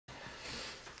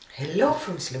Hello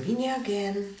from Slovenia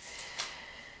again.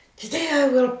 Today I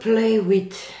will play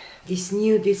with these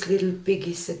little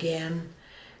piggies again.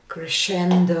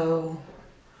 Crescendo,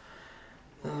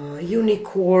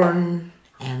 Unicorn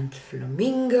and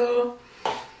Flamingle.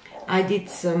 I did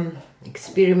some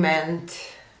experiment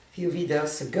a few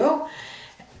videos ago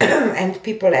and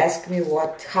people asked me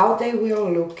how they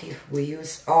will look if we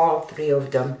use all three of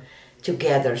them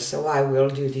together. So I will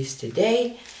do this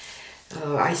today.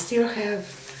 I still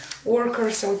have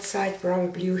workers outside,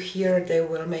 probably you hear they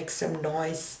will make some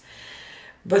noise,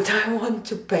 but I want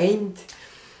to paint,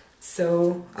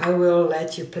 so I will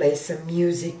let you play some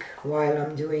music while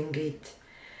I'm doing it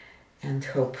and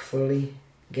hopefully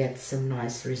get some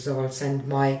nice results. And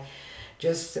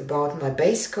just about my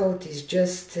base coat is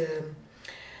just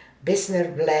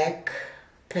Bissner black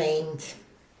paint,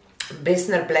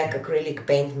 Bissner black acrylic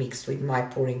paint mixed with my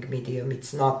pouring medium.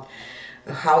 It's not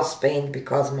a house paint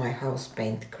because my house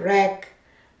paint crack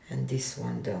and this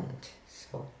one don't.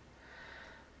 So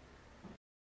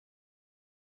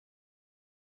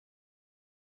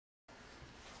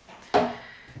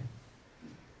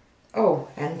oh,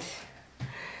 and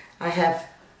I have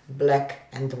black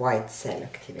and white cell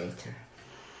activator.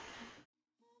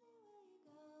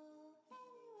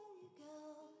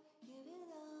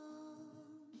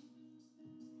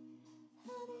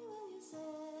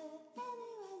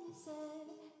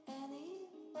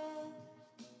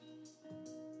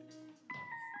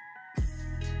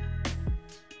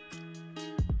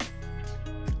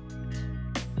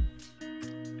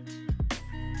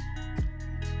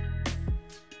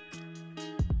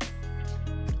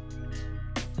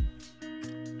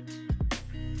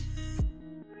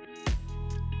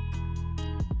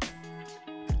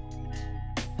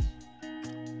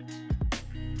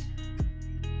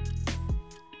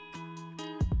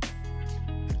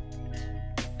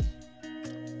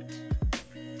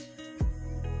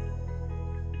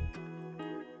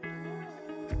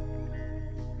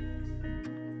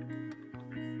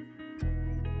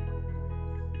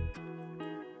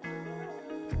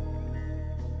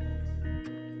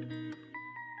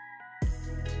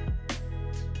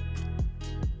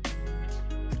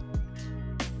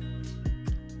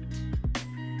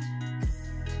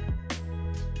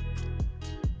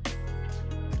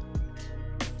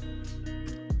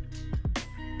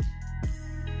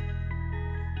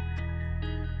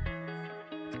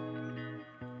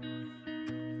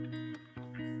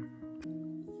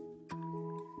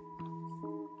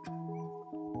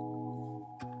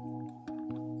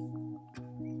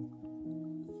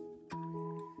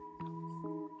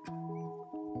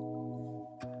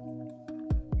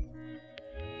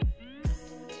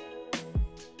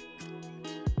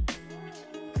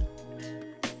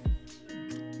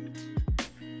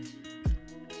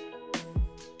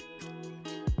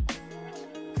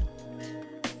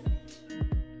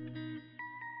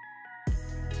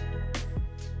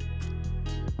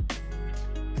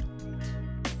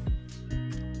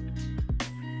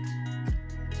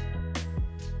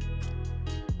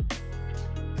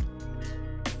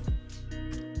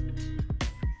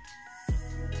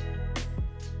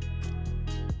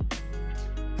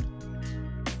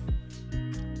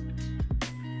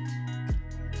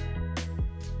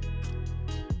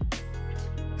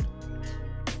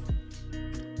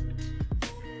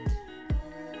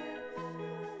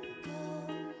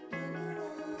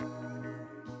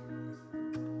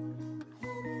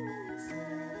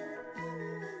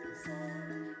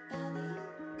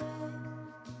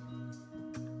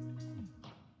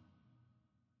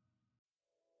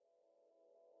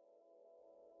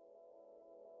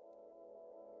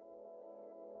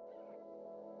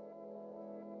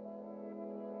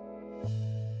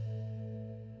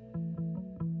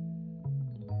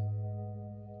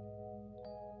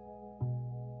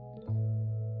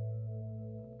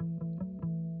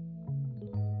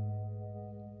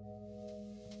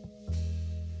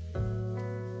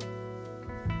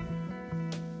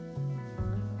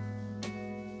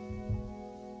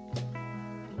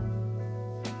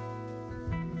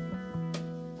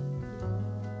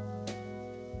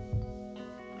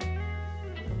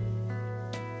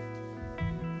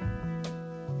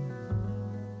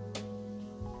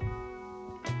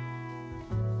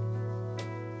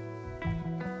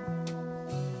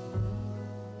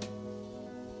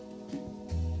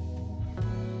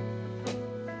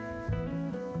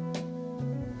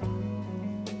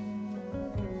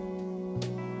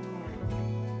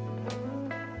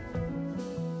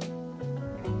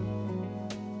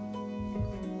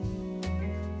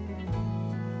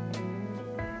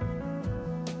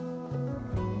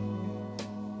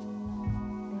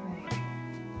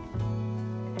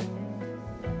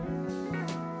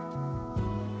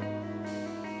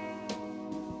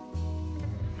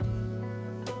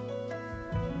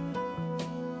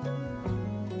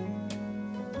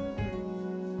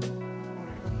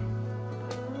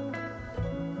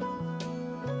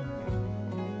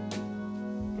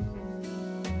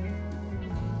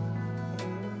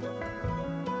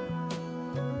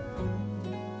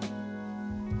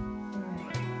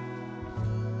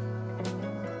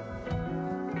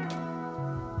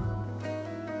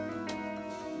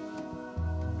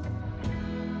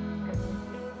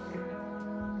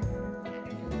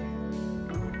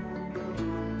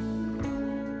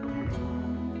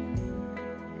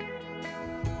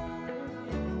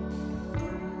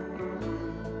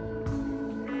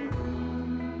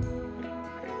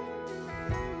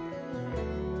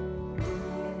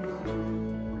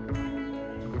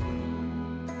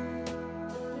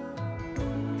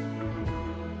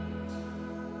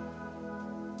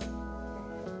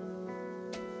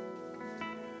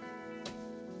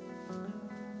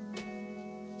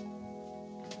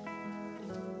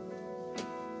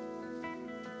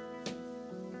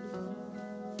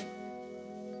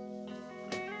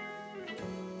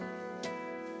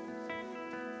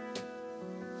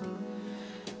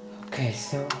 Okay,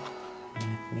 so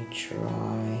let me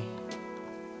try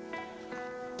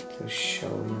to show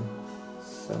you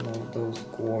some of those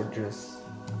gorgeous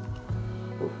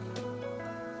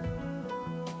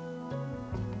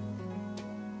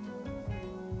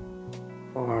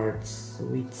parts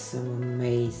with some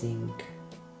amazing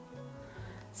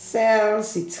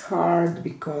cells. It's hard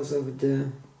because of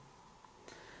the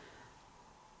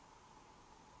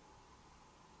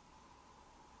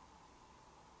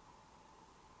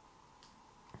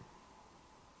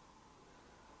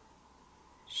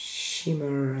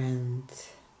shimmer and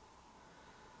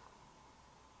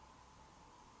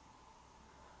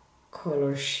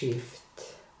color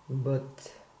shift,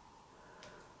 but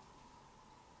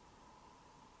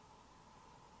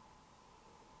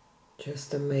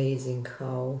just amazing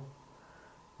how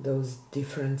those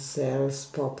different cells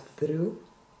pop through.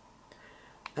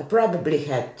 I probably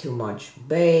had too much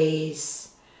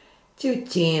base, too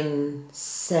thin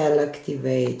cell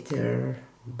activator,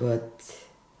 but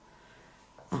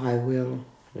I will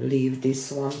leave this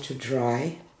one to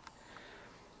dry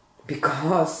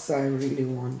because I really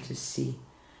want to see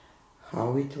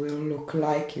how it will look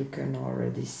like. You can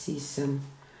already see some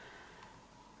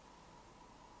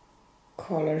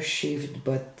color shift,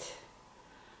 but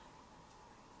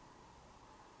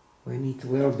when it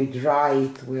will be dry,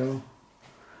 it will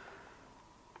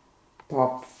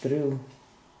pop through.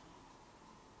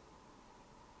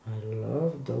 I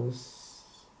love those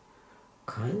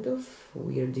kind of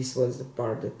weird. This was the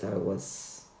part that I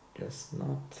was just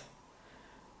not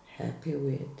happy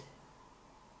with.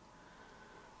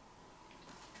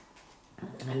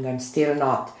 And I'm still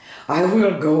not. I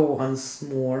will go once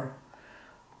more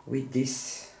with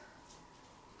this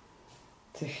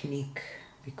technique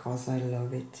because I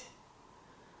love it.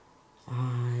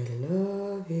 I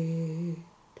love it.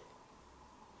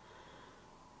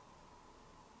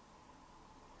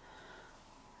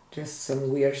 Just some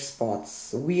weird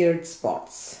spots.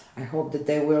 I hope that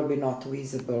they will be not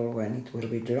visible when it will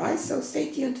be dry, so stay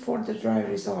tuned for the dry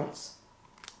results.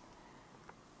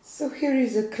 So here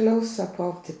is a close-up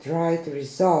of the dried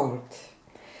result.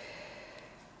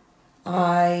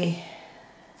 I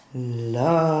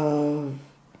love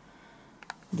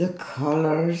the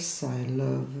colors. I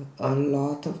love a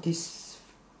lot of this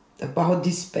about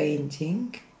this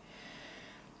painting,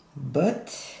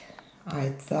 but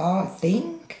I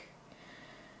think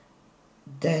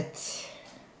that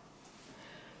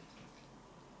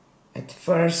at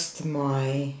first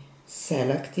my cell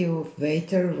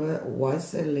activator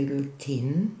was a little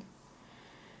thin.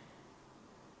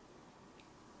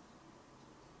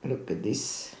 Look at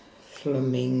this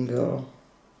Flamingle,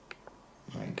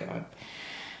 my god,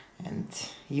 and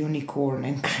Unicorn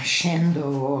and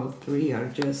Crescendo, all three are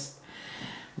just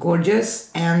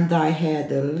gorgeous, and I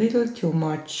had a little too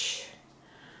much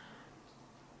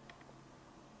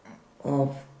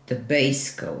of the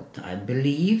base coat, I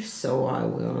believe, so I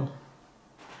will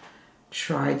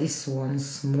try this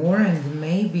once more, and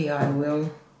maybe I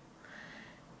will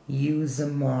use a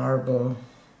marble.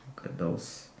 Look at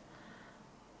those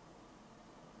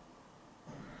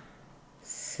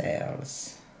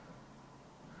cells,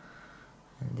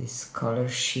 and this color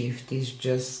shift is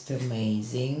just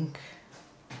amazing.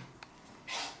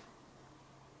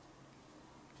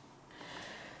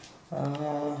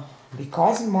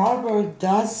 Because marble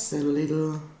does a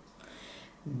little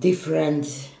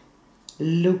different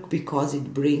look because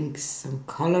it brings some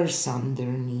colors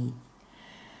underneath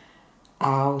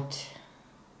out,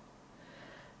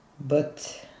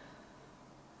 but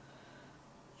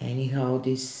anyhow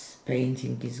this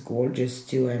painting is gorgeous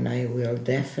too, and I will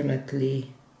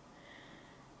definitely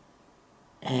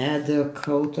add a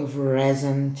coat of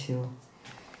resin to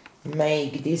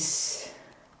make this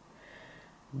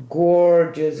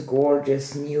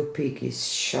gorgeous new piggies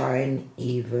shine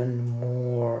even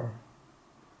more.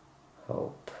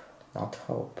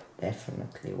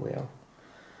 Definitely will.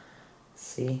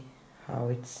 See how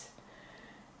it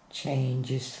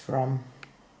changes from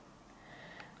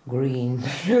green,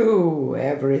 blue,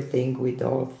 everything with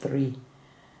all three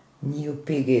new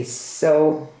piggies.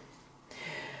 So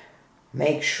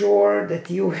make sure that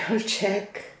you will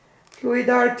check Fluid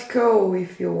Art Co.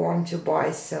 if you want to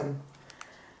buy some.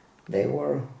 They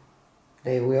will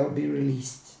be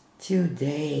released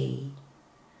today.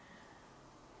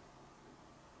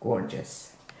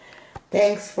 Gorgeous.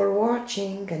 Thanks for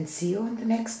watching and see you on the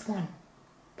next one.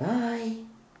 Bye.